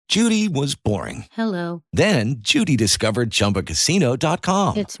Judy was boring. Hello. Then Judy discovered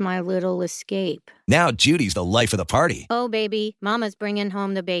ChumbaCasino.com. It's my little escape. Now Judy's the life of the party. Oh, baby, mama's bringing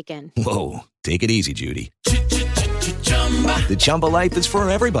home the bacon. Whoa, take it easy, Judy. The Chumba life is for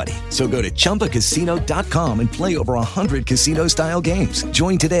everybody. So go to ChumbaCasino.com and play over 100 casino-style games.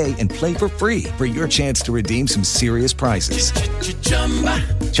 Join today and play for free for your chance to redeem some serious prizes.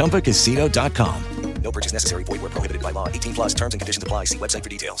 ChumbaCasino.com. No purchase necessary. Void where prohibited by law. 18 plus terms and conditions apply. See website for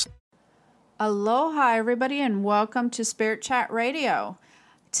details. Aloha, everybody, and welcome to Spirit Chat Radio.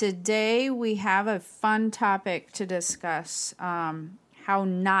 Today we have a fun topic to discuss, how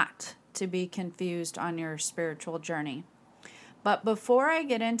not to be confused on your spiritual journey. But before I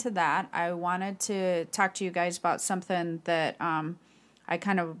get into that, I wanted to talk to you guys about something that I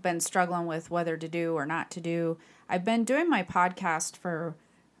kind of been struggling with whether to do or not to do. I've been doing my podcast for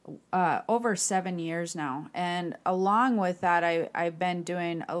over 7 years now. And along with that, I've been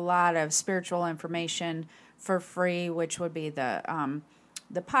doing a lot of spiritual information for free, which would be the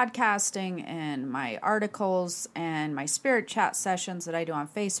podcasting and my articles and my spirit chat sessions that I do on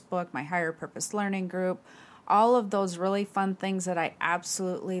Facebook, my Higher Purpose Learning Group, all of those really fun things that I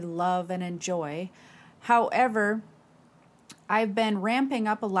absolutely love and enjoy. However, I've been ramping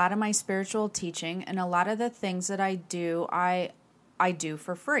up a lot of my spiritual teaching, and a lot of the things that I do, I do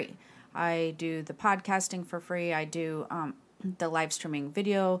for free. I do the podcasting for free. I do the live streaming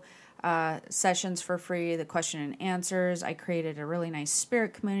video sessions for free, the question and answers. I created a really nice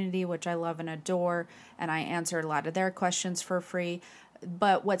spirit community, which I love and adore, and I answer a lot of their questions for free.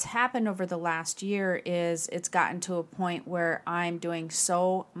 But what's happened over the last year is it's gotten to a point where I'm doing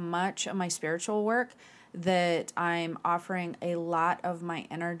so much of my spiritual work that I'm offering a lot of my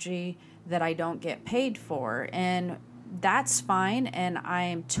energy that I don't get paid for. And that's fine, and I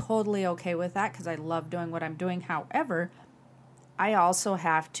am totally okay with that because I love doing what I'm doing. However, I also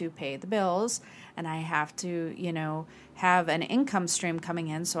have to pay the bills, and I have to, have an income stream coming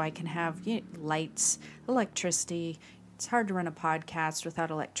in so I can have lights, electricity. It's hard to run a podcast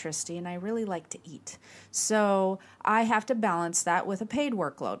without electricity, and I really like to eat. So I have to balance that with a paid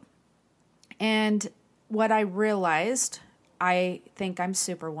workload. And what I realized, I think I'm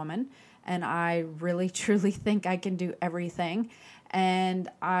Superwoman, and I really, truly think I can do everything. And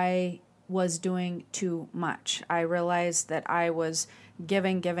I was doing too much. I realized that I was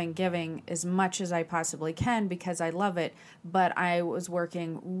giving as much as I possibly can because I love it, but I was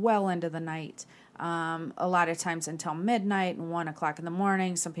working well into the night, a lot of times until midnight and 1 o'clock in the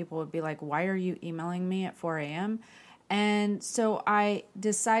morning. Some people would be like, why are you emailing me at 4 a.m.? And so I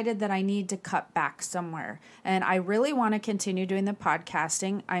decided that I need to cut back somewhere. And I really want to continue doing the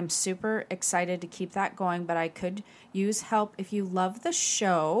podcasting. I'm super excited to keep that going, but I could use help if you love the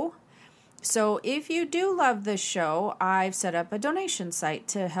show. So if you do love the show, I've set up a donation site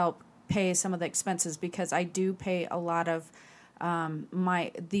to help pay some of the expenses because I do pay a lot of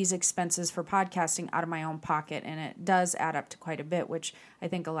these expenses for podcasting out of my own pocket, and it does add up to quite a bit, which I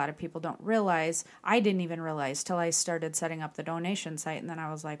think a lot of people don't realize. I didn't even realize till I started setting up the donation site, and then I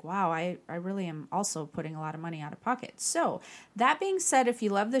was like, wow, I really am also putting a lot of money out of pocket. So that being said, if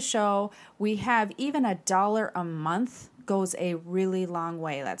you love the show, we have even $1 a month goes a really long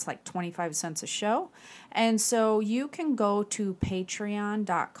way. That's like 25 cents a show. And so you can go to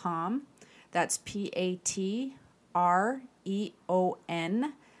patreon.com. That's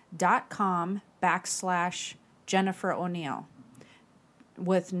patreon.com/Jennifer O'Neill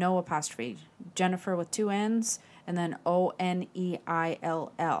with no apostrophe. Jennifer with 2 N's and then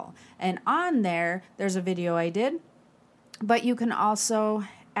O'Neill. And on there's a video I did, but you can also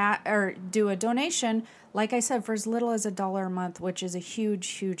do a donation, like I said, for as little as $1 a month, which is a huge,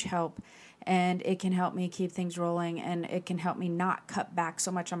 huge help. And it can help me keep things rolling, and it can help me not cut back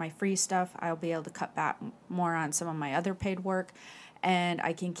so much on my free stuff. I'll be able to cut back more on some of my other paid work, and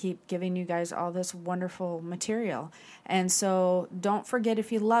I can keep giving you guys all this wonderful material. And so don't forget,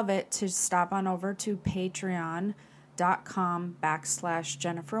 if you love it, to stop on over to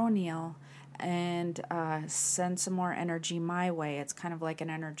patreon.com/Jennifer O'Neill and send some more energy my way. It's kind of like an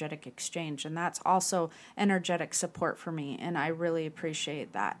energetic exchange, and that's also energetic support for me, and I really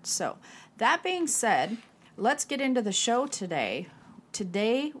appreciate that. So that being said, let's get into the show today.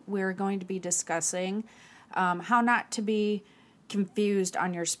 Today we're going to be discussing how not to be confused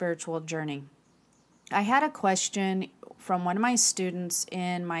on your spiritual journey. I had a question from one of my students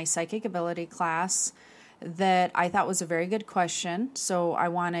in my psychic ability class that I thought was a very good question, so I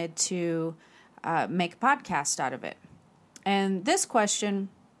wanted to make a podcast out of it. And this question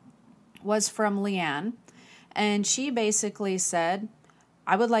was from Leanne, and she basically said,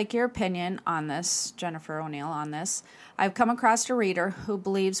 I would like your opinion on this, Jennifer O'Neill, on this. I've come across a reader who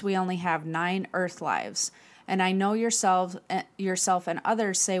believes we only have 9 earth lives. And I know yourself and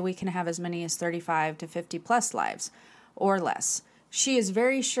others say we can have as many as 35 to 50 plus lives or less. She is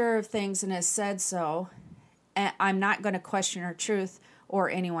very sure of things and has said so. And I'm not going to question her truth or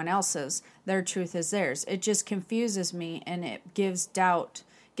anyone else's. Their truth is theirs. It just confuses me, and it gives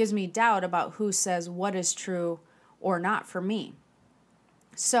me doubt about who says what is true or not for me.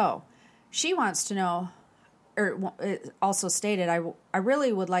 So she wants to know, or it also stated, I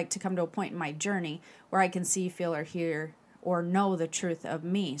really would like to come to a point in my journey where I can see, feel, or hear, or know the truth of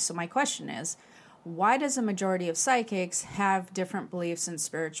me. So my question is, why does a majority of psychics have different beliefs in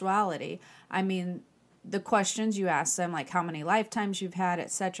spirituality? I mean, the questions you ask them, like how many lifetimes you've had,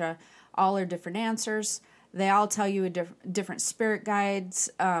 etc., all are different answers. They all tell you different spirit guides.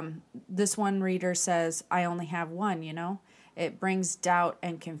 This one reader says, I only have one, It brings doubt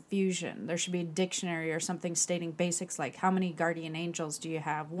and confusion. There should be a dictionary or something stating basics like how many guardian angels do you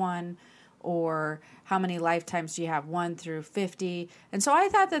have? 1. Or how many lifetimes do you have? 1 through 50. And so I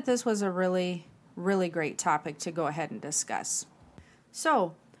thought that this was a really, really great topic to go ahead and discuss.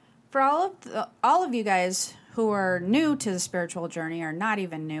 So for all of you guys who are new to the spiritual journey or not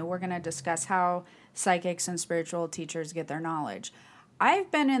even new, we're going to discuss how psychics and spiritual teachers get their knowledge. I've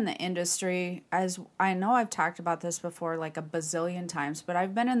been in the industry, as I know I've talked about this before like a bazillion times, but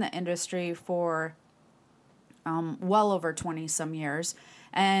I've been in the industry for well over 20 some years.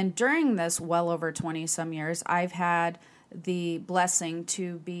 And during this well over 20 some years, I've had the blessing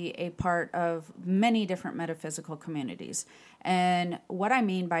to be a part of many different metaphysical communities. And what I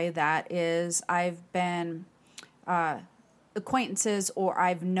mean by that is I've been acquaintances, or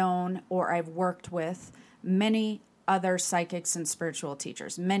I've known, or I've worked with many other psychics and spiritual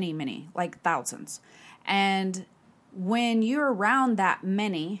teachers, many, like thousands. And when you're around that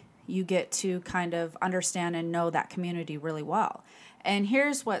many, you get to kind of understand and know that community really well. And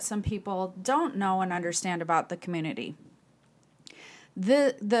here's what some people don't know and understand about the community.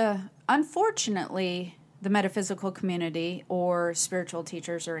 Unfortunately, the metaphysical community or spiritual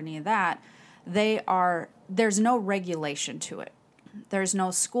teachers or any of that, there's no regulation to it. There's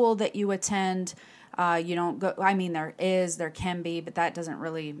no school that you attend. You don't go. I mean, there can be, but that doesn't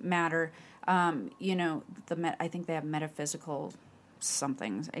really matter. I think they have metaphysical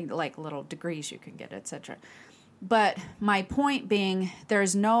something like little degrees you can get, etc. But my point being,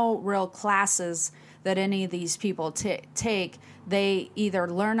 there's no real classes that any of these people take. They either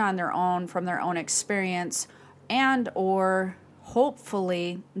learn on their own from their own experience, and or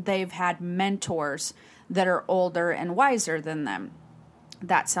hopefully they've had mentors that are older and wiser than them.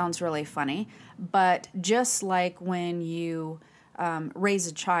 That sounds really funny, but just like when you raise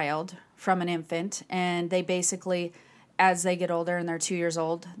a child from an infant, and they basically, as they get older and they're 2 years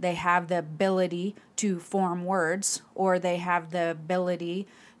old, they have the ability to form words, or they have the ability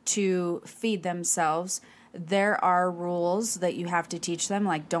to feed themselves. There are rules that you have to teach them,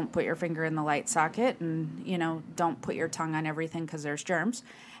 like don't put your finger in the light socket, and don't put your tongue on everything because there's germs.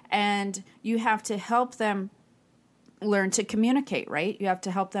 And you have to help them learn to communicate, right? You have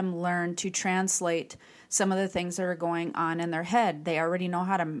to help them learn to translate some of the things that are going on in their head. They already know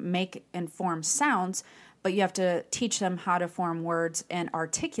how to make and form sounds, but you have to teach them how to form words and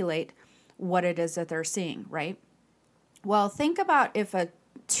articulate what it is that they're seeing, right? Well, think about if a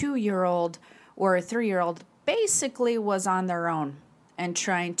 2-year-old or a 3-year-old basically was on their own and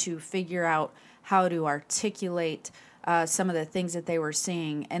trying to figure out how to articulate some of the things that they were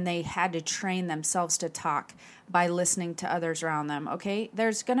seeing, and they had to train themselves to talk by listening to others around them. Okay,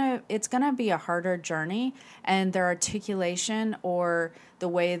 it's gonna be a harder journey, and their articulation or the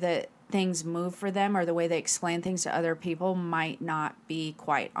way that things move for them or the way they explain things to other people might not be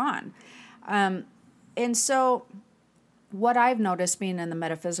quite on. And so what I've noticed being in the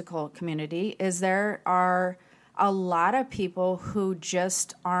metaphysical community is there are a lot of people who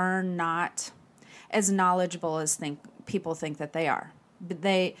just are not as knowledgeable as people think that they are. But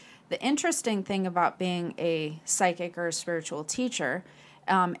the interesting thing about being a psychic or a spiritual teacher,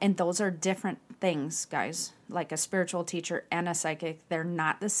 and those are different things, guys, like a spiritual teacher and a psychic, they're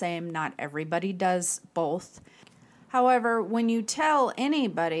not the same. Not everybody does both. However, when you tell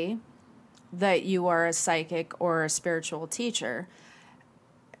anybody that you are a psychic or a spiritual teacher,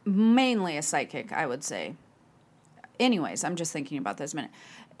 mainly a psychic, I would say. Anyways, I'm just thinking about this a minute.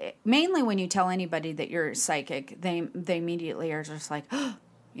 Mainly when you tell anybody that you're psychic, they immediately are just like,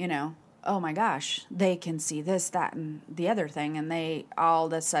 oh my gosh, they can see this, that, and the other thing. And they all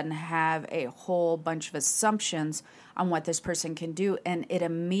of a sudden have a whole bunch of assumptions on what this person can do. And it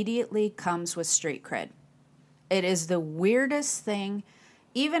immediately comes with street cred. It is the weirdest thing.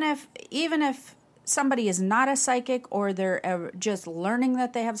 Even if somebody is not a psychic or they're just learning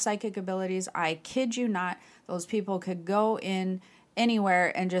that they have psychic abilities, I kid you not, those people could go in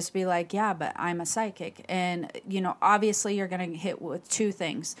anywhere and just be like, yeah, but I'm a psychic. And, obviously you're going to hit with two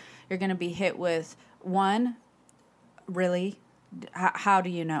things. You're going to be hit with, one, really, how do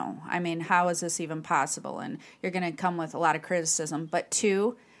you know? I mean, how is this even possible? And you're going to come with a lot of criticism. But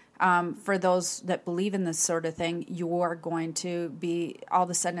two, for those that believe in this sort of thing, you are going to be, all of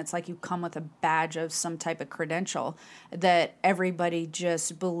a sudden, it's like you come with a badge of some type of credential that everybody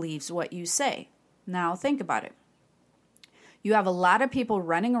just believes what you say. Now, think about it. You have a lot of people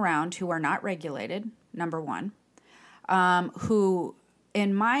running around who are not regulated, number one, who,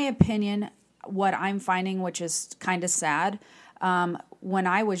 in my opinion, what I'm finding, which is kind of sad, when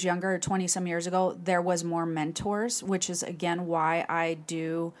I was younger, 20-some years ago, there was more mentors, which is, again, why I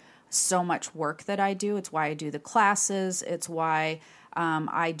do so much work that I do. It's why I do the classes. It's why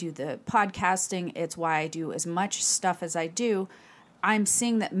I do the podcasting. It's why I do as much stuff as I do. I'm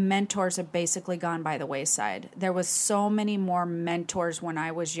seeing that mentors have basically gone by the wayside. There was so many more mentors when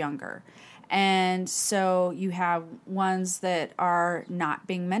I was younger. And so you have ones that are not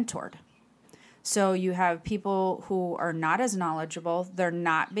being mentored. So you have people who are not as knowledgeable. They're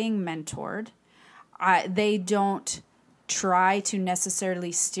not being mentored. They don't try to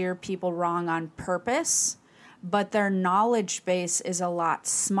necessarily steer people wrong on purpose, but their knowledge base is a lot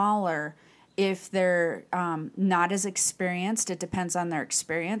smaller. If they're not as experienced, it depends on their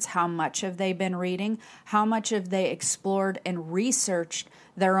experience. How much have they been reading? How much have they explored and researched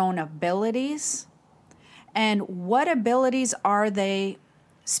their own abilities? And what abilities are they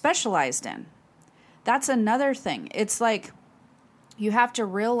specialized in? That's another thing. It's like you have to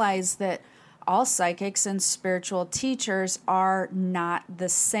realize that all psychics and spiritual teachers are not the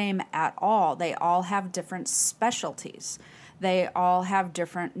same at all. They all have different specialties. They all have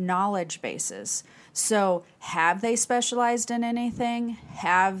different knowledge bases. So have they specialized in anything?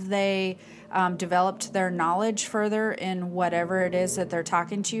 Have they developed their knowledge further in whatever it is that they're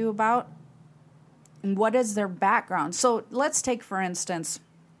talking to you about? And what is their background? So let's take, for instance,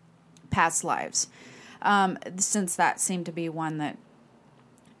 past lives, since that seemed to be one that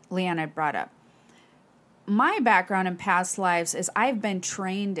Leanne had brought up. My background in past lives is I've been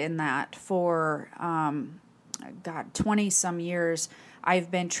trained in that for 20-some years.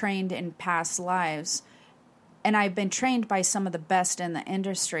 I've been trained in past lives, and I've been trained by some of the best in the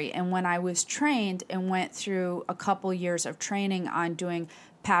industry. And when I was trained and went through a couple years of training on doing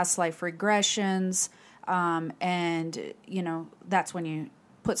past life regressions, and, that's when you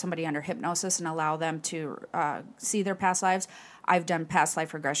put somebody under hypnosis and allow them to see their past lives. I've done past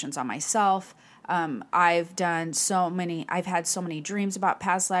life regressions on myself. I've had so many dreams about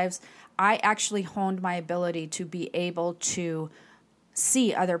past lives. I actually honed my ability to be able to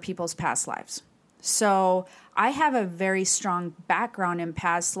see other people's past lives. So I have a very strong background in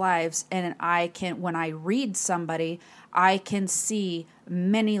past lives, and when I read somebody, I can see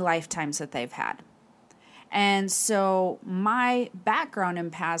many lifetimes that they've had. And so my background in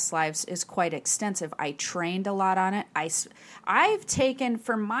past lives is quite extensive. I trained a lot on it. I've taken,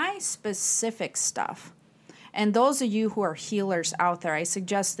 for my specific stuff, and those of you who are healers out there, I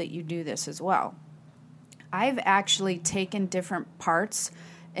suggest that you do this as well. I've actually taken different parts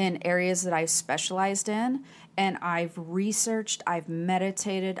in areas that I've specialized in, and I've researched, I've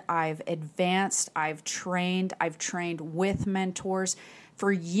meditated, I've advanced, I've trained with mentors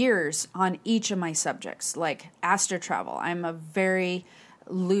for years on each of my subjects, like astro travel. I'm a very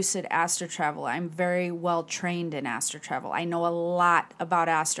lucid astro travel. I'm very well trained in astro travel. I know a lot about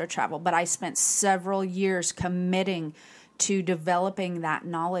astro travel, but I spent several years committing to developing that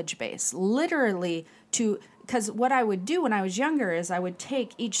knowledge base, literally because what I would do when I was younger is I would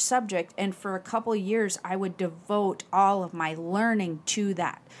take each subject, and for a couple of years I would devote all of my learning to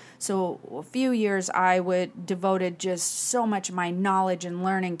that. So a few years I devoted just so much of my knowledge and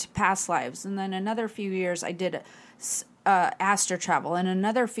learning to past lives, and then another few years I did astro travel, and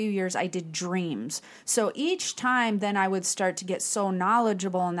another few years I did dreams. So each time then I would start to get so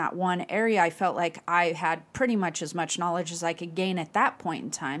knowledgeable in that one area, I felt like I had pretty much as much knowledge as I could gain at that point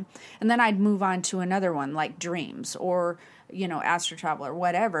in time. And then I'd move on to another one like dreams or astro travel or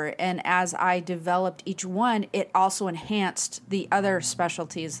whatever. And as I developed each one, it also enhanced the other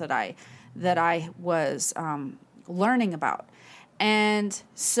specialties that I was learning about. And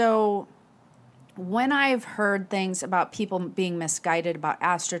so when I've heard things about people being misguided about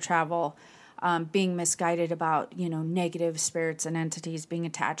astro travel, being misguided about, negative spirits and entities being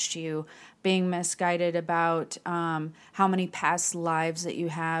attached to you, being misguided about how many past lives that you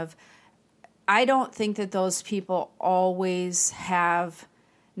have, I don't think that those people always have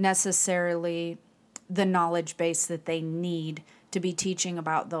necessarily the knowledge base that they need to be teaching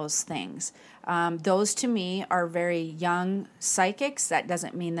about those things. Those to me are very young psychics. That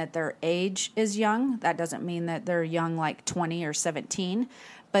doesn't mean that their age is young. That doesn't mean that they're young like 20 or 17,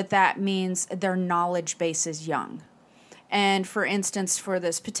 but that means their knowledge base is young. And for instance, for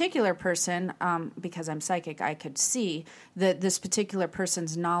this particular person, because I'm psychic, I could see that this particular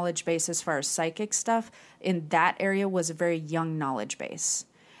person's knowledge base as far as psychic stuff in that area was a very young knowledge base.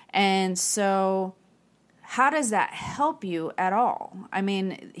 And so how does that help you at all? I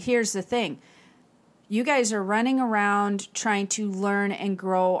mean, here's the thing. You guys are running around trying to learn and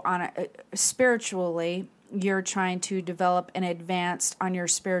grow spiritually. You're trying to develop and advance on your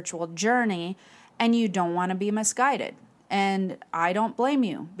spiritual journey, and you don't want to be misguided. And I don't blame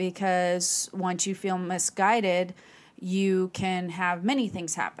you, because once you feel misguided, you can have many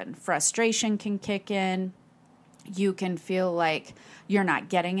things happen. Frustration can kick in. You can feel like you're not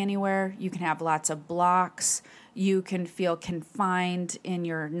getting anywhere. You can have lots of blocks. You can feel confined in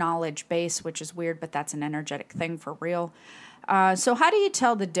your knowledge base, which is weird, but that's an energetic thing for real. So how do you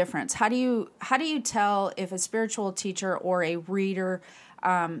tell the difference? How do you tell if a spiritual teacher or a reader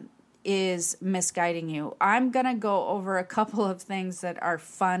is misguiding you? I'm going to go over a couple of things that are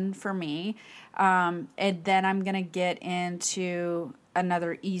fun for me, and then I'm going to get into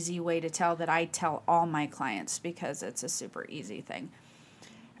another easy way to tell that I tell all my clients, because it's a super easy thing.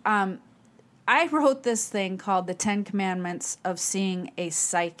 I wrote this thing called The 10 Commandments of Seeing a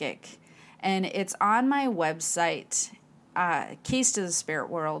Psychic, and it's on my website, Keys to the Spirit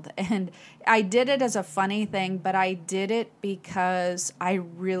World. And I did it as a funny thing, but I did it because I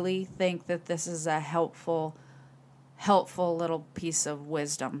really think that this is a helpful little piece of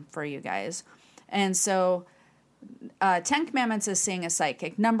wisdom for you guys. And so 10 Commandments is seeing a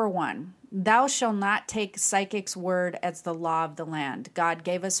psychic. Number 1, thou shalt not take psychic's word as the law of the land. God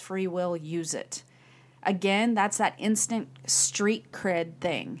gave us free will, use it. Again, that's that instant street cred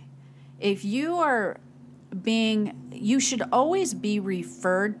thing. If you are you should always be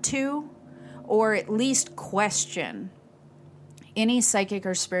referred to, or at least question, any psychic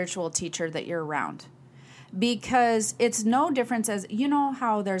or spiritual teacher that you're around. Because it's no difference, as you know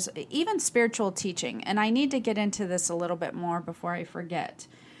how there's even spiritual teaching, and I need to get into this a little bit more before I forget.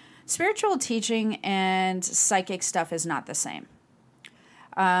 Spiritual teaching and psychic stuff is not the same.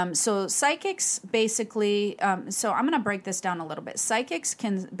 So psychics basically, so I'm going to break this down a little bit. Psychics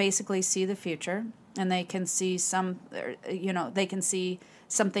can basically see the future, and they can see they can see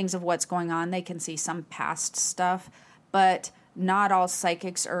some things of what's going on. They can see some past stuff, but not all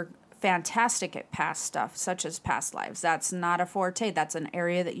psychics are fantastic at past stuff, such as past lives. That's not a forte. That's an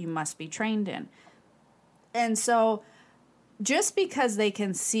area that you must be trained in. And so just because they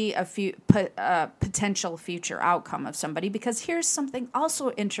can see a potential future outcome of somebody, because here's something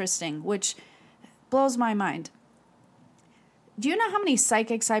also interesting, which blows my mind. Do you know how many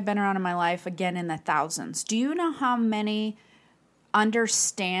psychics I've been around in my life? Again, in the thousands. Do you know how many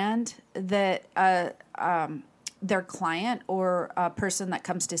understand that their client or a person that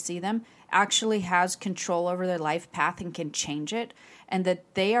comes to see them actually has control over their life path and can change it, and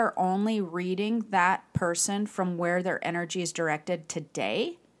that they are only reading that person from where their energy is directed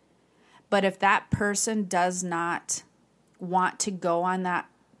today? But if that person does not want to go on that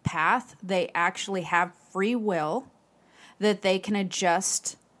path, they actually have free will, that they can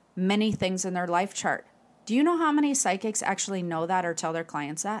adjust many things in their life chart. Do you know how many psychics actually know that or tell their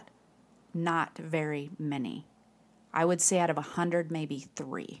clients that? Not very many. I would say out of 100, maybe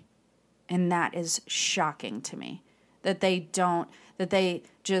 3. And that is shocking to me, that they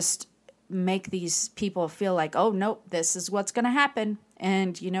just make these people feel like, oh, nope, this is what's going to happen.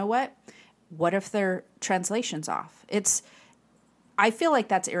 And you know what? What if their translation's off? I feel like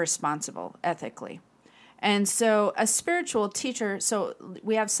that's irresponsible ethically. And so a spiritual teacher, so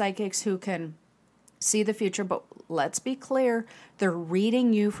we have psychics who can see the future, but let's be clear, they're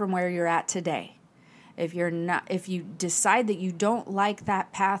reading you from where you're at today. If you decide that you don't like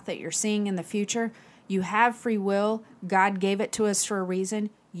that path that you're seeing in the future, you have free will. God gave it to us for a reason.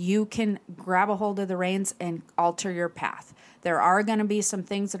 You can grab a hold of the reins and alter your path. There are going to be some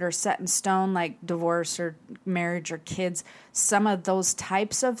things that are set in stone, like divorce or marriage or kids. Some of those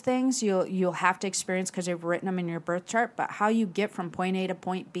types of things you'll have to experience because you've written them in your birth chart. But how you get from point A to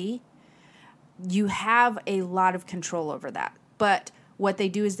point B, you have a lot of control over that. But what they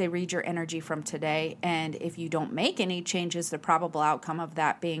do is they read your energy from today, and if you don't make any changes, the probable outcome of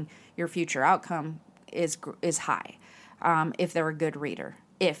that being your future outcome is high. If they're a good reader,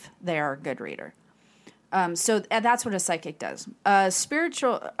 so that's what a psychic does.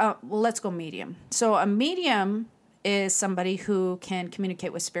 Let's go medium. So a medium is somebody who can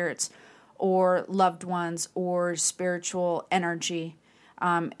communicate with spirits or loved ones or spiritual energy.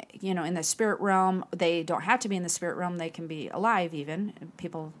 In the spirit realm, they don't have to be in the spirit realm. They can be alive even.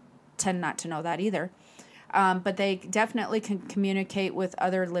 People tend not to know that either. But they definitely can communicate with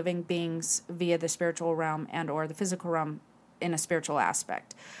other living beings via the spiritual realm and or the physical realm in a spiritual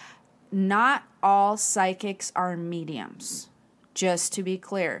aspect. Not all psychics are mediums, just to be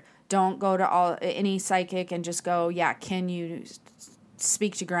clear. Don't go to any psychic and just go, yeah, can you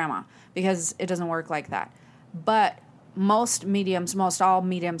speak to grandma? Because it doesn't work like that. But most all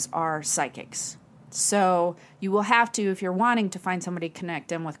mediums are psychics. So you will have to, if you're wanting to find somebody to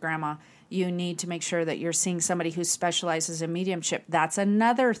connect in with grandma, you need to make sure that you're seeing somebody who specializes in mediumship. That's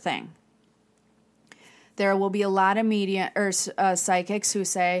another thing. There will be a lot of psychics who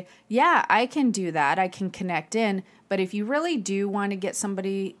say, yeah, I can do that. I can connect in. But if you really do want to get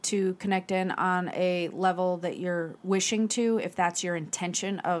somebody to connect in on a level that you're wishing to, if that's your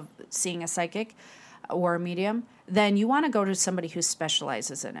intention of seeing a psychic or a medium, then you want to go to somebody who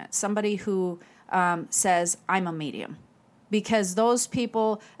specializes in it. Somebody who says, I'm a medium. Because those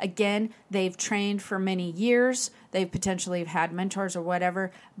people, again, they've trained for many years. They've potentially had mentors or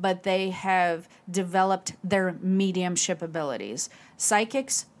whatever, but they have developed their mediumship abilities.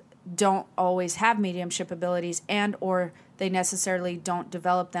 Psychics don't always have mediumship abilities, and or they necessarily don't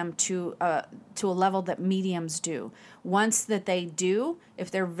develop them to a level that mediums do. Once that they do,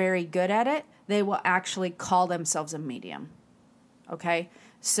 if they're very good at it, they will actually call themselves a medium. Okay?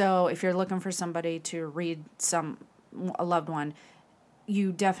 So if you're looking for somebody to read a loved one,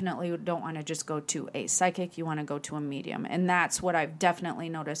 you definitely don't want to just go to a psychic. You want to go to a medium. And that's what I've definitely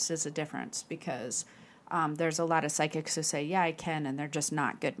noticed is a difference, because there's a lot of psychics who say, yeah, I can, and they're just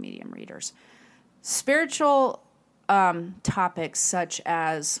not good medium readers. Spiritual topics such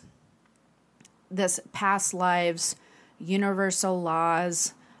as this past lives, universal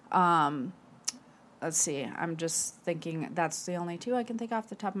laws, let's see, I'm just thinking that's the only two I can think off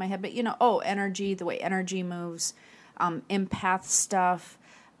the top of my head. But, energy, the way energy moves, empath stuff,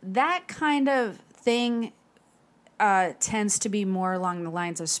 that kind of thing tends to be more along the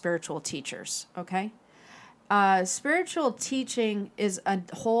lines of spiritual teachers, okay? Spiritual teaching is a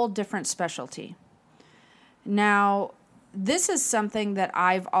whole different specialty. Now, this is something that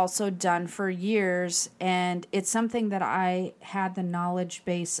I've also done for years, and it's something that I had the knowledge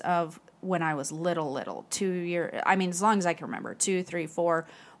base of when I was little, 2 years, as long as I can remember, 2, 3, 4,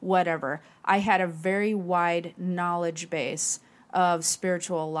 whatever. I had a very wide knowledge base of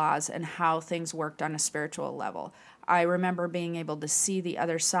spiritual laws and how things worked on a spiritual level. I remember being able to see the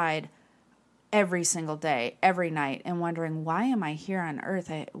other side every single day, every night, and wondering, why am I here on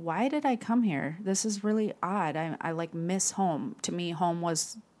earth? Why did I come here? This is really odd. I miss home. To me, home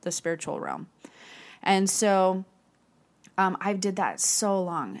was the spiritual realm. And so I did that so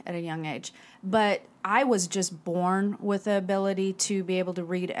long at a young age, but I was just born with the ability to be able to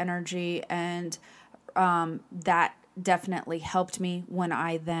read energy, and that definitely helped me when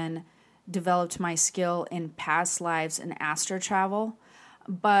I then developed my skill in past lives and astral travel.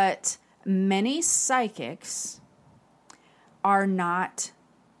 But many psychics are not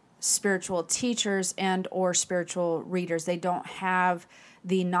spiritual teachers and or spiritual readers. They don't have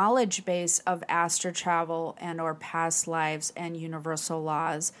the knowledge base of astral travel and or past lives and universal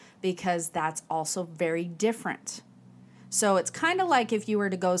laws, because that's also very different. So it's kind of like if you were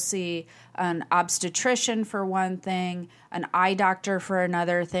to go see an obstetrician for one thing, an eye doctor for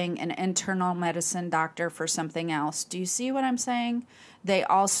another thing, an internal medicine doctor for something else. Do you see what I'm saying? They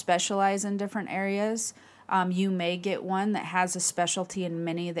all specialize in different areas. You may get one that has a specialty in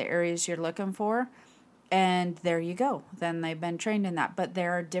many of the areas you're looking for, and there you go. Then they've been trained in that. But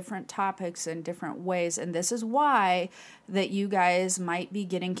there are different topics and different ways, and this is why that you guys might be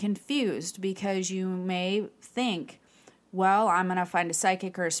getting confused, because you may think, well, I'm going to find a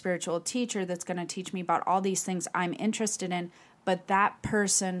psychic or a spiritual teacher that's going to teach me about all these things I'm interested in, but that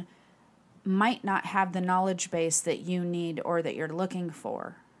person might not have the knowledge base that you need or that you're looking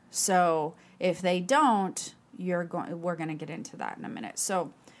for. So if they don't, we're going to get into that in a minute.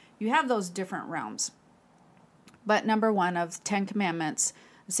 So you have those different realms. But number 1 of 10 commandments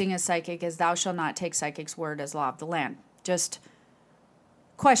of seeing a psychic is, thou shalt not take psychic's word as law of the land. Just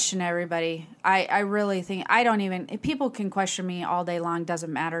question everybody. I really think, people can question me all day long,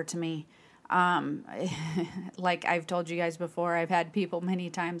 doesn't matter to me. Like I've told you guys before, I've had people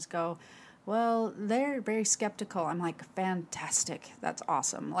many times go, well, they're very skeptical. I'm like, fantastic. That's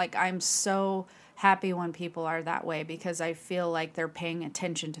awesome. Like, I'm so happy when people are that way, because I feel like they're paying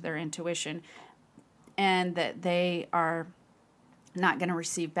attention to their intuition and that they are not going to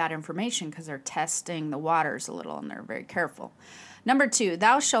receive bad information because they're testing the waters a little and they're very careful. Number 2,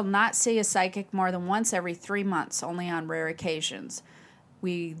 thou shalt not see a psychic more than once every 3 months, only on rare occasions.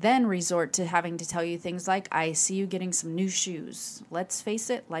 We then resort to having to tell you things like, I see you getting some new shoes. Let's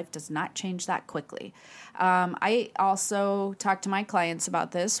face it, life does not change that quickly. I also talk to my clients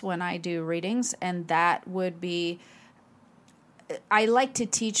about this when I do readings, and that would be, I like to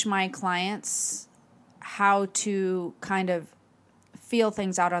teach my clients how to kind of feel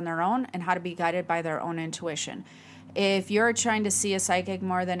things out on their own and how to be guided by their own intuition. If you're trying to see a psychic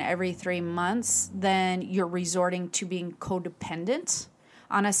more than every 3 months, then you're resorting to being codependent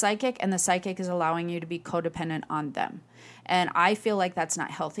on a psychic, and the psychic is allowing you to be codependent on them. And I feel like that's not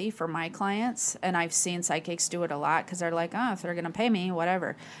healthy for my clients, and I've seen psychics do it a lot because they're like, oh, if they're going to pay me,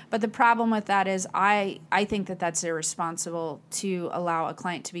 whatever. But the problem with that is I think that that's irresponsible to allow a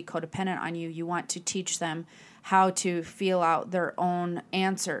client to be codependent on you. You want to teach them how to feel out their own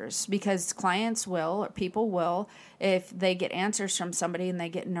answers, because clients will, or people will, if they get answers from somebody and they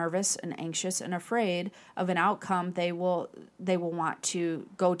get nervous and anxious and afraid of an outcome, they will want to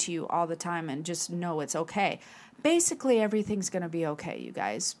go to you all the time and just know it's okay. Basically, everything's going to be okay, you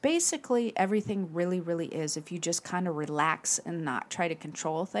guys. Basically, everything really, really is, if you just kind of relax and not try to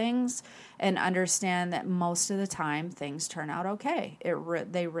control things and understand that most of the time things turn out okay.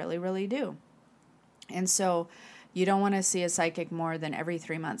 They really, really do. And so you don't want to see a psychic more than every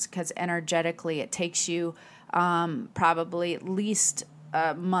 3 months, because energetically it takes you probably at least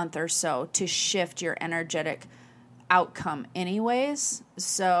a month or so to shift your energetic outcome anyways.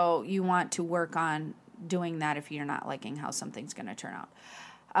 So you want to work on doing that if you're not liking how something's going to turn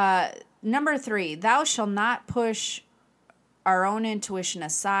out. Number 3, thou shalt not push our own intuition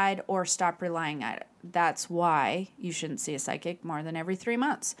aside or stop relying on it. That's why you shouldn't see a psychic more than every 3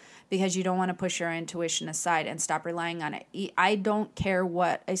 months, because you don't want to push your intuition aside and stop relying on it. I don't care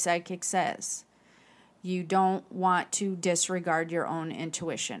what a psychic says. You don't want to disregard your own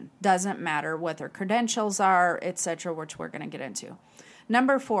intuition. Doesn't matter what their credentials are, etc., which we're going to get into.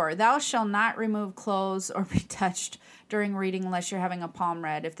 Number 4, thou shalt not remove clothes or be touched during reading unless you're having a palm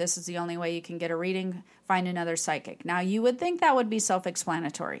read. If this is the only way you can get a reading, find another psychic. Now, you would think that would be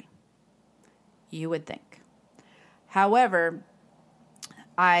self-explanatory. You would think. However,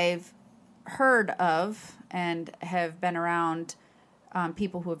 I've heard of and have been around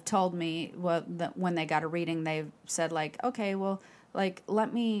people who have told me that when they got a reading, they've said like, okay, well, like,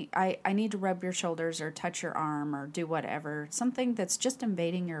 I need to rub your shoulders or touch your arm or do whatever, something that's just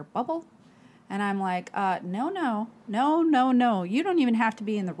invading your bubble. And I'm like, no. You don't even have to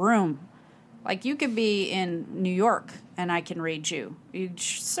be in the room. Like, you could be in New York and I can read you. You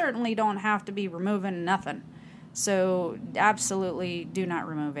certainly don't have to be removing nothing. So absolutely do not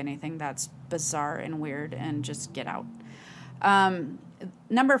remove anything. That's bizarre and weird, and just get out.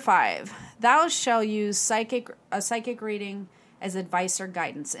 Number 5, thou shalt use a psychic reading as advice or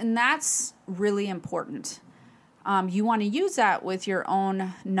guidance. And that's really important. You want to use that with your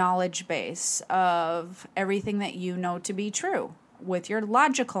own knowledge base of everything that you know to be true, with your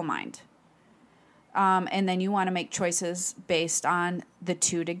logical mind. And then you want to make choices based on the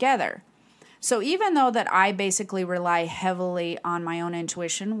two together. So even though that I basically rely heavily on my own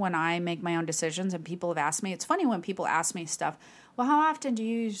intuition when I make my own decisions, and people have asked me, it's funny when people ask me stuff, well, how often do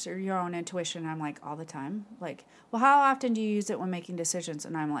you use your own intuition? And I'm like, all the time. Like, well, how often do you use it when making decisions?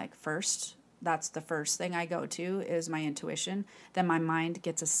 And I'm like, first, that's the first thing I go to is my intuition. Then my mind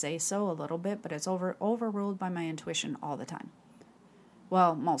gets a say-so a little bit, but it's overruled by my intuition all the time.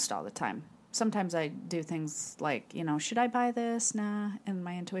 Well, most all the time. Sometimes I do things like, should I buy this? Nah. And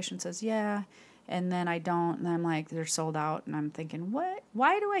my intuition says, yeah. And then I don't. And I'm like, they're sold out. And I'm thinking, what?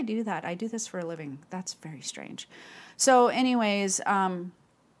 Why do I do that? I do this for a living. That's very strange. So anyways,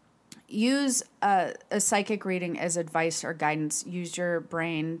 use a psychic reading as advice or guidance. Use your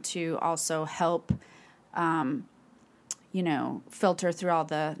brain to also help, filter through all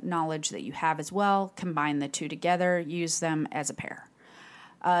the knowledge that you have as well. Combine the two together. Use them as a pair.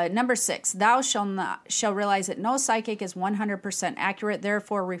 Number 6, thou shall realize that no psychic is 100% accurate.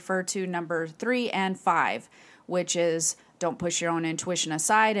 Therefore, refer to number 3 and 5, which is don't push your own intuition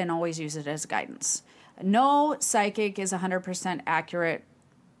aside and always use it as guidance. No psychic is 100% accurate,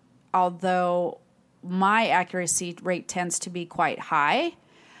 although my accuracy rate tends to be quite high.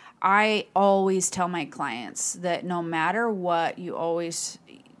 I always tell my clients that no matter what, you always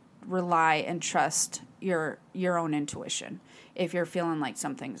rely and trust your own intuition if you're feeling like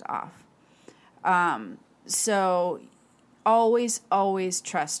something's off. So always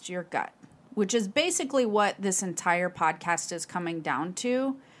trust your gut, which is basically what this entire podcast is coming down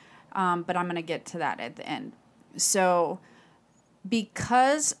to. But I'm going to get to that at the end. So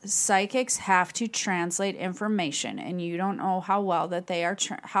because psychics have to translate information, and you don't know how well that they are,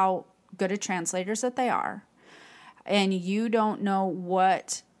 how good at translators that they are, and you don't know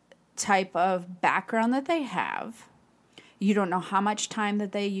what type of background that they have, you don't know how much time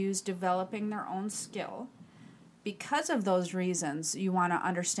that they use developing their own skill. Because of those reasons, you want to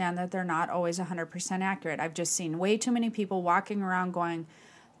understand that they're not always 100% accurate. I've just seen way too many people walking around going,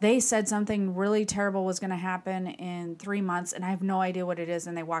 they said something really terrible was going to happen in 3 months, and I have no idea what it is,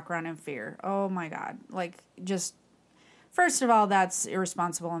 and they walk around in fear. Oh, my God. Like, just, first of all, that's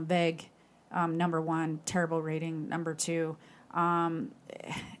irresponsible and vague. Number one, terrible rating. Number two,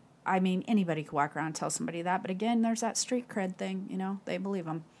 I mean, anybody could walk around and tell somebody that. But again, there's that street cred thing, you know, they believe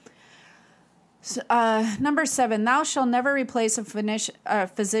them. So, number 7, thou shalt never replace a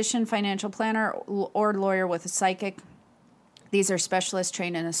physician, financial planner, or lawyer with a psychic. These are specialists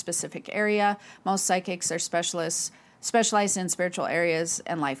trained in a specific area. Most psychics are specialized in spiritual areas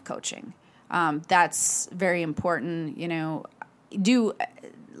and life coaching. That's very important. You know, do,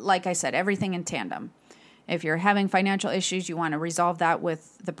 like I said, everything in tandem. If you're having financial issues, you want to resolve that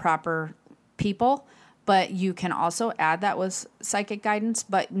with the proper people, but you can also add that with psychic guidance,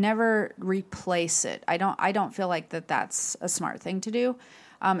 but never replace it. I don't feel like that's a smart thing to do.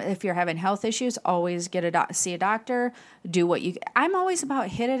 If you're having health issues, always see a doctor. Do what I'm always about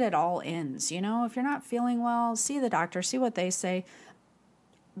hit it at all ends. You know, if you're not feeling well, see the doctor, see what they say,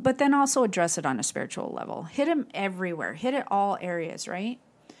 but then also address it on a spiritual level. Hit them everywhere. Hit it all areas, right?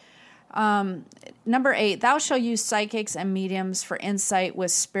 Number 8, thou shalt use psychics and mediums for insight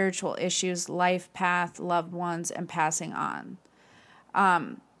with spiritual issues, life path, loved ones, and passing on.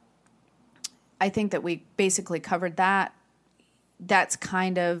 I think that we basically covered that. That's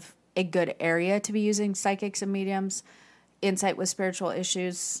kind of a good area to be using psychics and mediums, insight with spiritual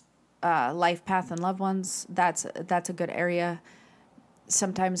issues, life path, and loved ones. That's a good area.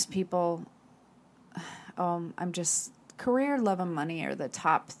 Sometimes people, career, love, and money are the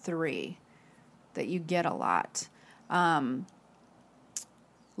top 3 that you get a lot.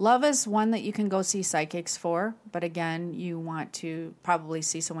 Love is one that you can go see psychics for, but again, you want to probably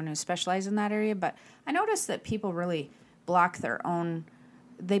see someone who specializes in that area. But I noticed that people really block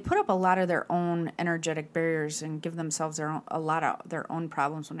they put up a lot of their own energetic barriers and give themselves a lot of their own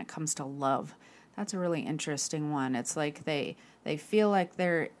problems when it comes to love. That's a really interesting one. It's like they feel like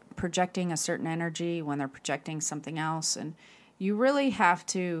they're projecting a certain energy when they're projecting something else, and you really have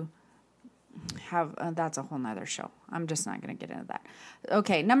to have that's a whole nother show. I'm just not going to get into that.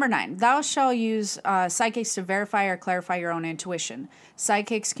 Okay, number 9, thou shalt use psychics to verify or clarify your own intuition.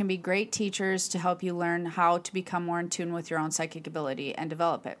 Psychics can be great teachers to help you learn how to become more in tune with your own psychic ability and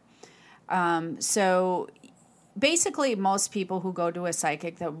develop it. So basically, most people who go to a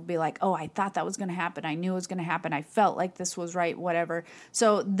psychic, that will be like, oh, I thought that was going to happen. I knew it was going to happen. I felt like this was right, whatever.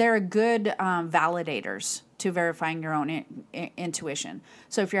 So they're good validators to verifying your own intuition.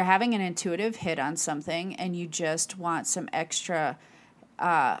 So if you're having an intuitive hit on something and you just want some an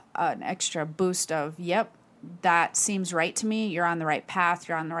extra boost of, yep, that seems right to me, you're on the right path,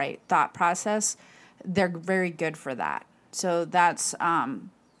 you're on the right thought process, they're very good for that. So that's...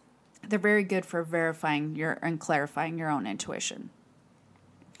 they're very good for verifying and clarifying your own intuition.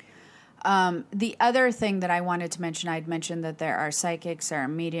 The other thing that I wanted to mention, I'd mentioned that there are psychics, there are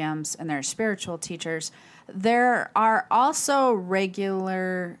mediums, and there are spiritual teachers. There are also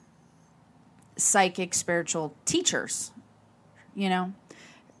regular psychic spiritual teachers. You know,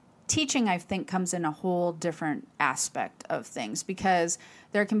 teaching, I think, comes in a whole different aspect of things, because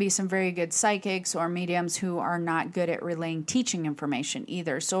there can be some very good psychics or mediums who are not good at relaying teaching information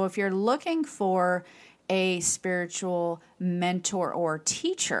either. So if you're looking for a spiritual mentor or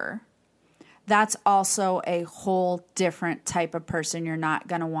teacher, that's also a whole different type of person. You're not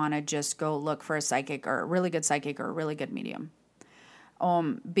going to want to just go look for a psychic or a really good psychic or a really good medium.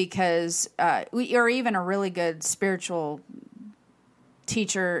 Because or even a really good spiritual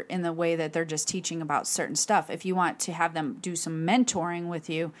teacher in the way that they're just teaching about certain stuff. If you want to have them do some mentoring with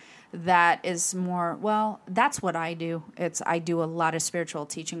you, that is more, well, that's what I do. I do a lot of spiritual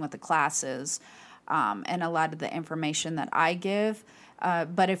teaching with the classes, and a lot of the information that I give.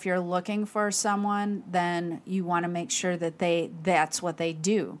 But if you're looking for someone, then you want to make sure that that's what they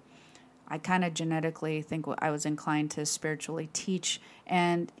do. I kind of genetically think I was inclined to spiritually teach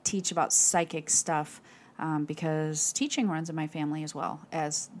about psychic stuff, because teaching runs in my family as well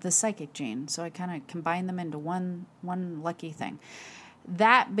as the psychic gene. So I kind of combine them into one lucky thing.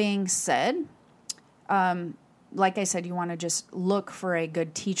 That being said, like I said, you want to just look for a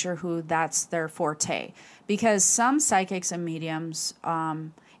good teacher who that's their forte. Because some psychics and mediums,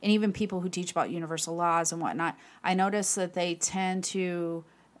 and even people who teach about universal laws and whatnot, I notice that they tend to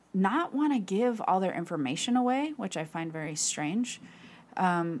not want to give all their information away, which I find very strange.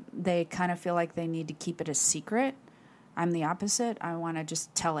 They kind of feel like they need to keep it a secret. I'm the opposite. I want to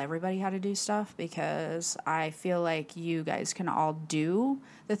just tell everybody how to do stuff because I feel like you guys can all do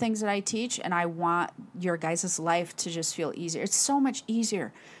the things that I teach, and I want your guys' life to just feel easier. It's so much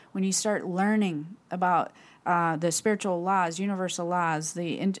easier when you start learning about the spiritual laws, universal laws,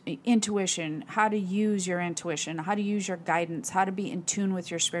 the intuition, how to use your intuition, how to use your guidance, how to be in tune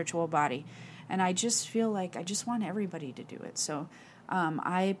with your spiritual body. And I just feel like I just want everybody to do it. So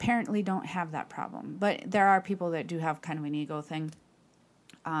I apparently don't have that problem. But there are people that do have kind of an ego thing.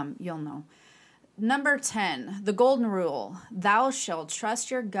 You'll know. Number 10, the golden rule. Thou shalt trust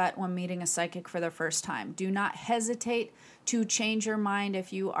your gut when meeting a psychic for the first time. Do not hesitate to change your mind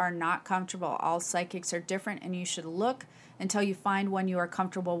if you are not comfortable. All psychics are different, and you should look until you find one you are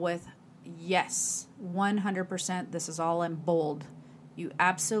comfortable with. Yes, 100%. This is all in bold. You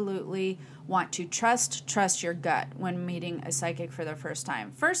absolutely want to trust your gut when meeting a psychic for the first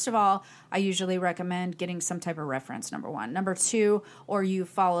time. First of all, I usually recommend getting some type of reference, number one. Number two, or you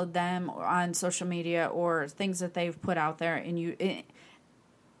followed them on social media or things that they've put out there, and they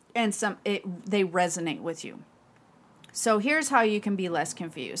resonate with you. So here's how you can be less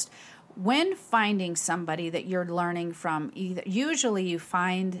confused. When finding somebody that you're learning from, usually you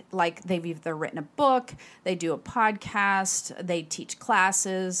find like they've either written a book, they do a podcast, they teach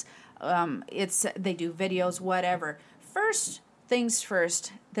classes, they do videos, whatever. First things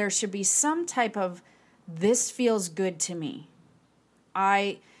first, there should be some type of, this feels good to me.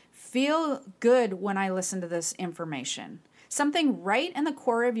 I feel good when I listen to this information. Something right in the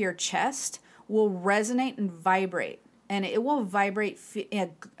core of your chest will resonate and vibrate. And it will vibrate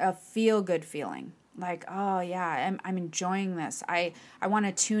a feel-good feeling. Like, oh, yeah, I'm enjoying this. I want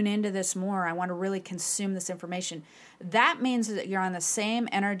to tune into this more. I want to really consume this information. That means that you're on the same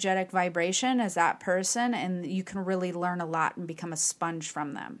energetic vibration as that person, and you can really learn a lot and become a sponge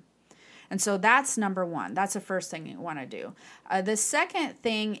from them. And so that's number one. That's the first thing you want to do. The second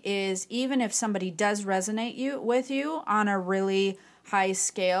thing is, even if somebody does resonate with you on a really high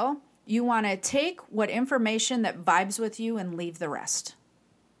scale, you want to take what information that vibes with you and leave the rest.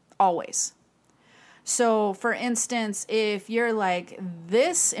 Always. So, for instance, if you're like,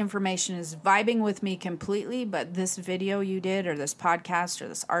 this information is vibing with me completely, but this video you did or this podcast or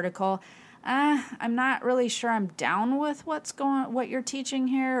this article, I'm not really sure I'm down with what you're teaching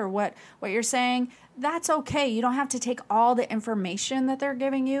here or what you're saying. That's okay. You don't have to take all the information that they're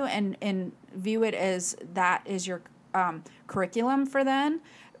giving you and view it as that is your curriculum for then.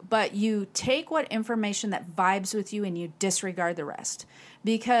 But you take what information that vibes with you and you disregard the rest.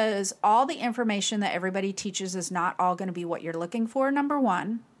 Because all the information that everybody teaches is not all going to be what you're looking for, number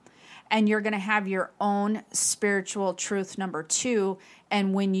one. And you're going to have your own spiritual truth, number two.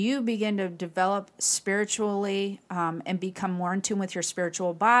 And when you begin to develop spiritually and become more in tune with your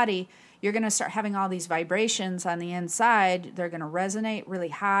spiritual body, you're going to start having all these vibrations on the inside. They're going to resonate really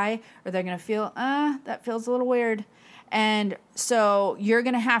high, or they're going to feel, that feels a little weird. And so you're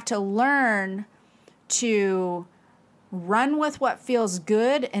going to have to learn to run with what feels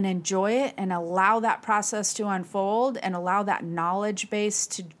good and enjoy it and allow that process to unfold and allow that knowledge base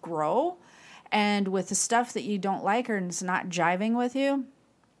to grow. And with the stuff that you don't like or is not jiving with you,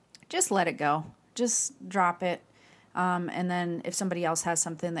 just let it go. Just drop it. And then if somebody else has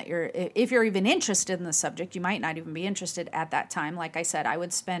something that if you're even interested in the subject, you might not even be interested at that time. Like I said, I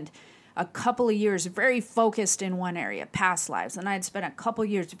would spend a couple of years very focused in one area, past lives, and I'd spent a couple of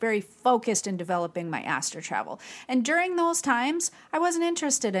years very focused in developing my astral travel. And during those times, I wasn't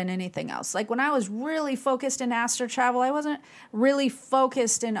interested in anything else. Like when I was really focused in astral travel, I wasn't really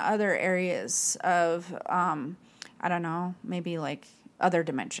focused in other areas of, I don't know, maybe like other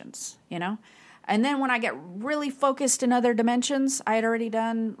dimensions, you know? And then when I get really focused in other dimensions, I had already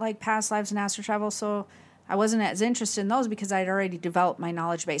done like past lives and astral travel, so I wasn't as interested in those because I'd already developed my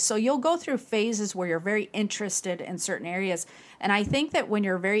knowledge base. So you'll go through phases where you're very interested in certain areas. And I think that when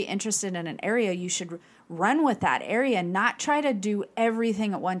you're very interested in an area, you should run with that area, not try to do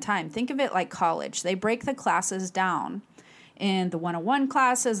everything at one time. Think of it like college. They break the classes down in the 101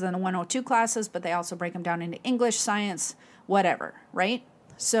 classes and the 102 classes, but they also break them down into English, science, whatever, right?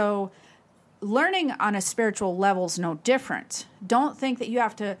 So learning on a spiritual level is no different. Don't think that you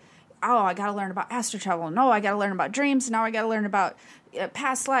have to, I got to learn about astral travel. No, I got to learn about dreams. Now I got to learn about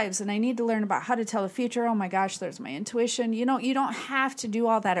past lives, and I need to learn about how to tell the future. Oh my gosh, there's my intuition. You know, you don't have to do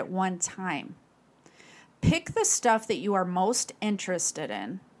all that at one time. Pick the stuff that you are most interested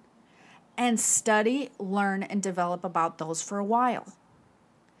in and study, learn, and develop about those for a while.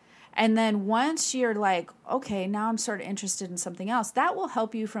 And then once you're like, okay, now I'm sort of interested in something else, that will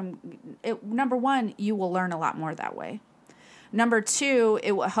help you from, number one, you will learn a lot more that way. Number two,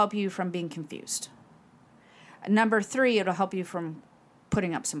 it will help you from being confused. Number three, it'll help you from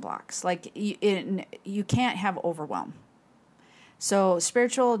putting up some blocks. Like you can't have overwhelm. So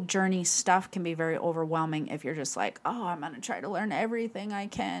spiritual journey stuff can be very overwhelming if you're just like, oh, I'm going to try to learn everything I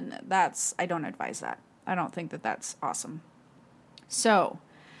can. I don't advise that. I don't think that that's awesome. So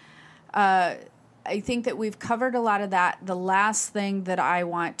I think that we've covered a lot of that. The last thing that I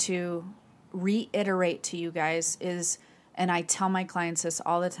want to reiterate to you guys is, and I tell my clients this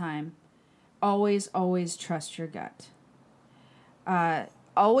all the time, always, always trust your gut.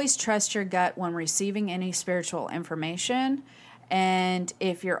 Always trust your gut when receiving any spiritual information. And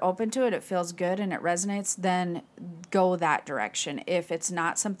if you're open to it, it feels good and it resonates, then go that direction. If it's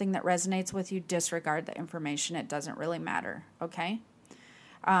not something that resonates with you, disregard the information. It doesn't really matter, okay?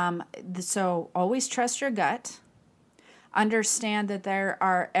 So always trust your gut. Understand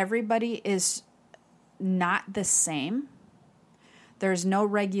that everybody is not the same. There's no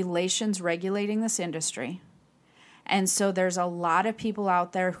regulations regulating this industry. And so there's a lot of people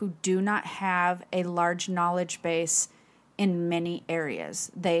out there who do not have a large knowledge base in many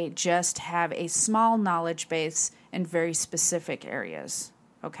areas. They just have a small knowledge base in very specific areas,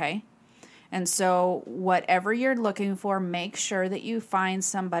 okay? And so whatever you're looking for, make sure that you find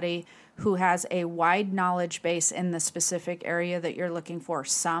somebody who has a wide knowledge base in the specific area that you're looking for.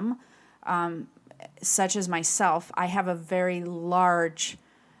 Some, such as myself, I have a very large,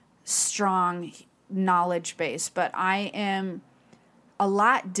 strong knowledge base, but I am a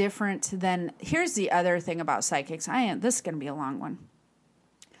lot different than, here's the other thing about psychics. This is going to be a long one.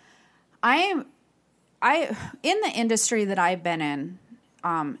 In the industry that I've been in,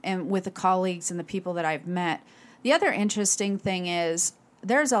 and with the colleagues and the people that I've met, the other interesting thing is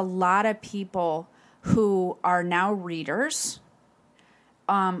there's a lot of people who are now readers,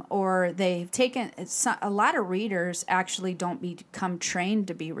 or they've taken, a lot of readers actually don't become trained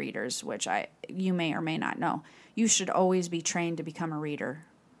to be readers, which you may or may not know. You should always be trained to become a reader.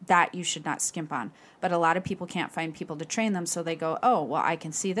 That you should not skimp on. But a lot of people can't find people to train them, so they go, oh, well, I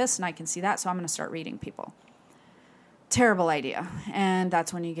can see this and I can see that, so I'm going to start reading people. Terrible idea. And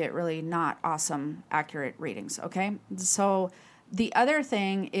that's when you get really not awesome, accurate readings, okay? So the other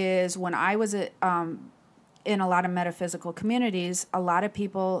thing is when I was in a lot of metaphysical communities, a lot of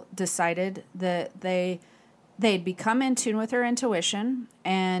people decided that they'd become in tune with their intuition,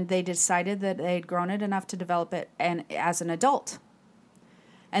 and they decided that they'd grown it enough to develop it as an adult.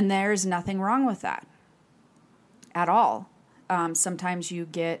 And there's nothing wrong with that at all. Sometimes you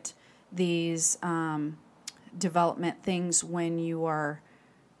get these development things when you are,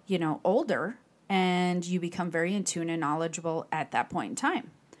 older, and you become very in tune and knowledgeable at that point in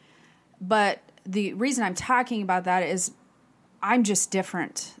time. But the reason I'm talking about that is I'm just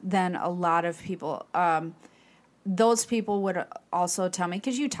different than a lot of people. Those people would also tell me,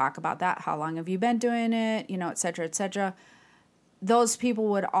 because you talk about that, how long have you been doing it, et cetera, et cetera. Those people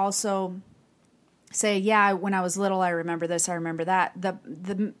would also say, yeah, when I was little, I remember this, I remember that.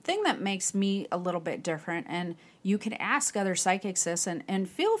 The thing that makes me a little bit different, and you can ask other psychics this, and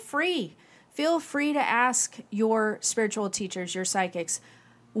feel free to ask your spiritual teachers, your psychics,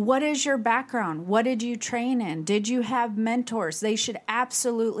 what is your background? What did you train in? Did you have mentors? They should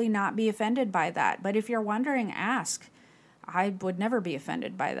absolutely not be offended by that. But if you're wondering, ask. I would never be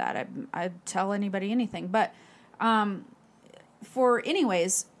offended by that. I'd tell anybody anything. But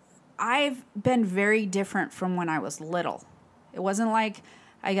anyways, I've been very different from when I was little. It wasn't like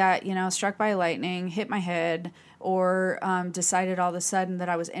I got, struck by lightning, hit my head, or decided all of a sudden that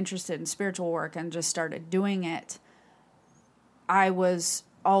I was interested in spiritual work and just started doing it. I was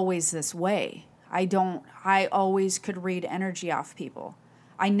always this way. I always could read energy off people.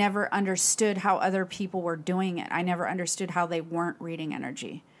 I never understood how other people were doing it. I never understood how they weren't reading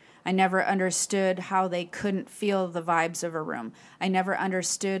energy. I never understood how they couldn't feel the vibes of a room. I never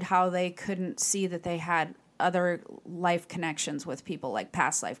understood how they couldn't see that they had other life connections with people, like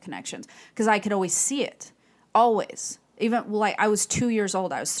past life connections, because I could always see it. Always. Even like I was 2 years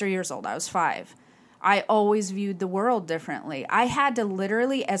old, I was 3 years old, I was 5. I always viewed the world differently. I had to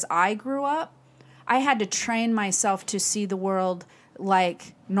literally, as I grew up, I had to train myself to see the world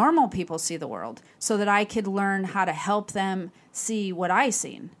like normal people see the world, so that I could learn how to help them see what I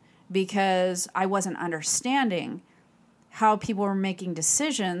seen, because I wasn't understanding how people were making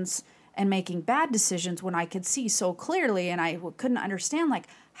decisions and making bad decisions when I could see so clearly, and I couldn't understand, like,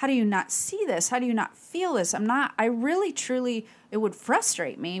 how do you not see this? How do you not feel this? I really, truly, it would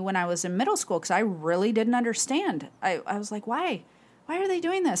frustrate me when I was in middle school because I really didn't understand. I was like, why? Why are they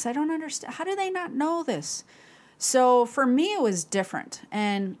doing this? I don't understand. How do they not know this? So for me, it was different.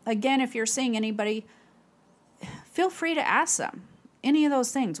 And again, if you're seeing anybody, feel free to ask them any of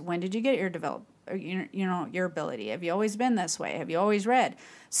those things. When did you get your ability? Have you always been this way? Have you always read?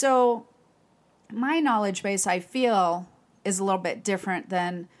 So my knowledge base, I feel, is a little bit different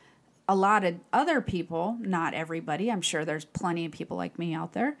than a lot of other people. Not everybody. I'm sure there's plenty of people like me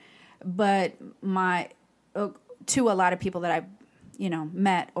out there. But to a lot of people that I've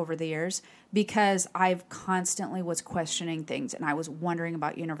met over the years, because I've constantly was questioning things and I was wondering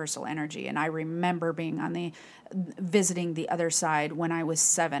about universal energy. And I remember being visiting the other side when I was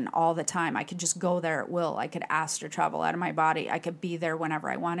 7 all the time. I could just go there at will. I could astral travel out of my body. I could be there whenever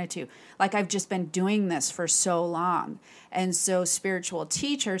I wanted to. Like, I've just been doing this for so long. And so spiritual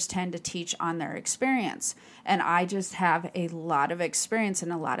teachers tend to teach on their experience. And I just have a lot of experience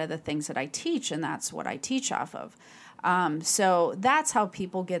in a lot of the things that I teach, and that's what I teach off of. So that's how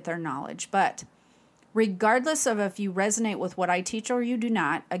people get their knowledge. But regardless of if you resonate with what I teach or you do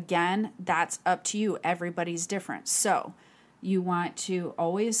not, again, that's up to you. Everybody's different. So you want to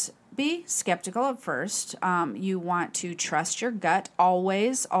always be skeptical at first. You want to trust your gut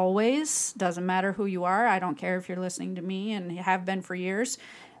always, always. Doesn't matter who you are. I don't care if you're listening to me and have been for years.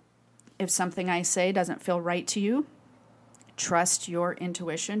 If something I say doesn't feel right to you, trust your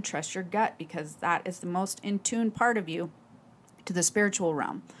intuition, trust your gut, because that is the most in tune part of you to the spiritual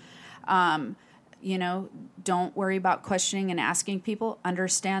realm. Don't worry about questioning and asking people.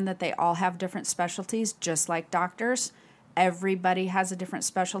 Understand that they all have different specialties, just like doctors. Everybody has a different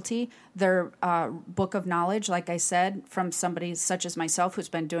specialty. Their book of knowledge, like I said, from somebody such as myself who's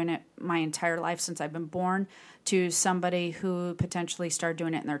been doing it my entire life since I've been born, to somebody who potentially started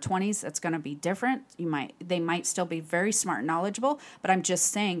doing it in their 20s, that's going to be different. They might still be very smart and knowledgeable, but I'm just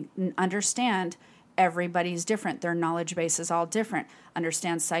saying, understand everybody's different. Their knowledge base is all different.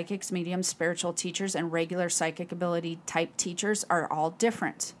 Understand psychics, mediums, spiritual teachers, and regular psychic ability type teachers are all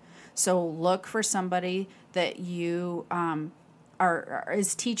different. So look for somebody that you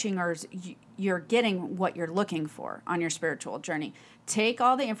is teaching, or you're getting what you're looking for on your spiritual journey. Take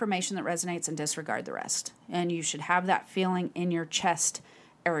all the information that resonates and disregard the rest. And you should have that feeling in your chest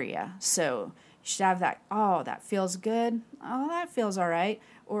area. So you should have that, oh, that feels good. Oh, that feels all right.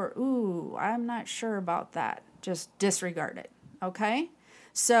 Or, ooh, I'm not sure about that. Just disregard it. Okay?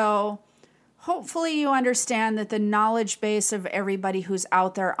 So hopefully you understand that the knowledge base of everybody who's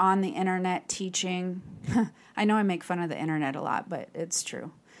out there on the internet teaching, I know I make fun of the internet a lot, but it's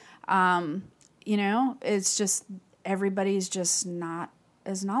true. It's just, everybody's just not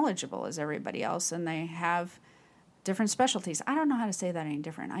as knowledgeable as everybody else, and they have different specialties. I don't know how to say that any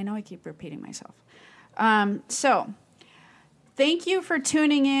different. I know I keep repeating myself. So thank you for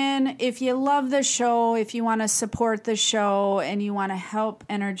tuning in. If you love the show, if you want to support the show and you want to help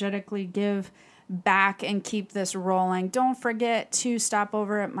energetically give back and keep this rolling, don't forget to stop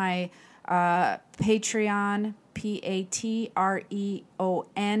over at my Patreon,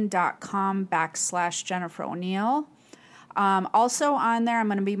 patreon.com/Jennifer O'Neill. Also on there, I'm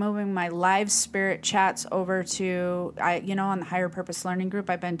going to be moving my live spirit chats over to, on the Higher Purpose Learning Group.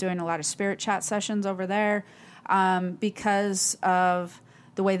 I've been doing a lot of spirit chat sessions over there because of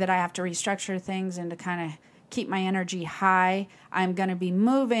the way that I have to restructure things and to kind of keep my energy high. I'm going to be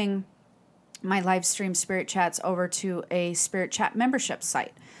moving my live stream spirit chats over to a spirit chat membership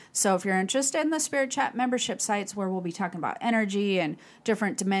site. So if you're interested in the Spirit Chat membership sites, where we'll be talking about energy and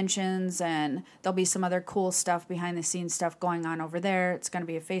different dimensions, and there'll be some other cool stuff, behind the scenes stuff going on over there. It's going to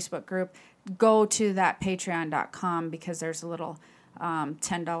be a Facebook group. Go to that patreon.com, because there's a little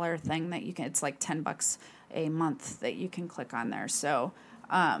 $10 thing that you can, it's like $10 a month that you can click on there. So,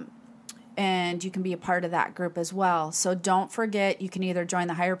 and you can be a part of that group as well. So don't forget, you can either join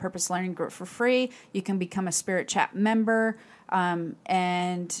the Higher Purpose Learning Group for free. You can become a Spirit Chat member.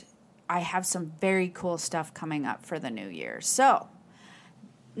 And I have some very cool stuff coming up for the new year. So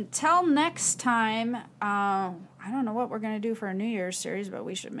until next time, I don't know what we're going to do for a New Year's series, but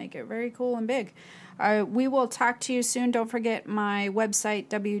we should make it very cool and big. We will talk to you soon. Don't forget my website,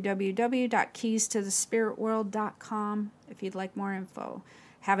 www.keystothespiritworld.com, if you'd like more info.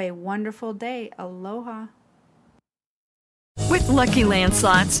 Have a wonderful day. Aloha. With Lucky Land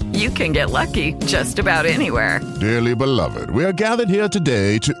Slots, you can get lucky just about anywhere. Dearly beloved, we are gathered here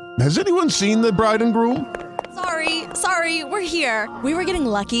today to... Has anyone seen the bride and groom? Sorry, we're here. We were getting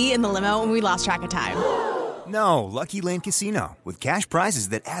lucky in the limo and we lost track of time. No, Lucky Land Casino, with cash prizes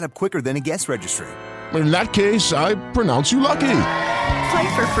that add up quicker than a guest registry. In that case, I pronounce you lucky.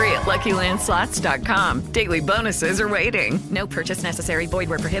 Play for free at LuckyLandSlots.com. Daily bonuses are waiting. No purchase necessary. Void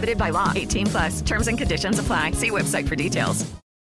where prohibited by law. 18+. Terms and conditions apply. See website for details.